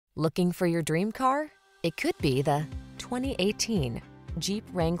Looking for your dream car? It could be the 2018 Jeep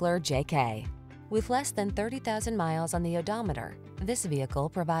Wrangler JK. With less than 30,000 miles on the odometer, this vehicle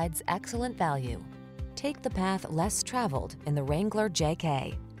provides excellent value. Take the path less traveled in the Wrangler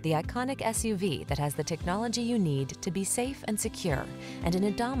JK, the iconic SUV that has the technology you need to be safe and secure and an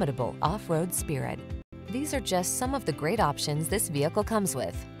indomitable off-road spirit. These are just some of the great options this vehicle comes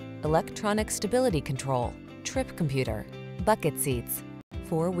with: electronic stability control, trip computer, bucket seats,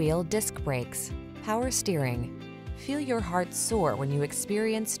 four-wheel disc brakes, power steering. Feel your heart soar when you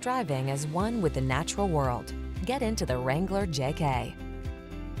experience driving as one with the natural world. Get into the Wrangler JK.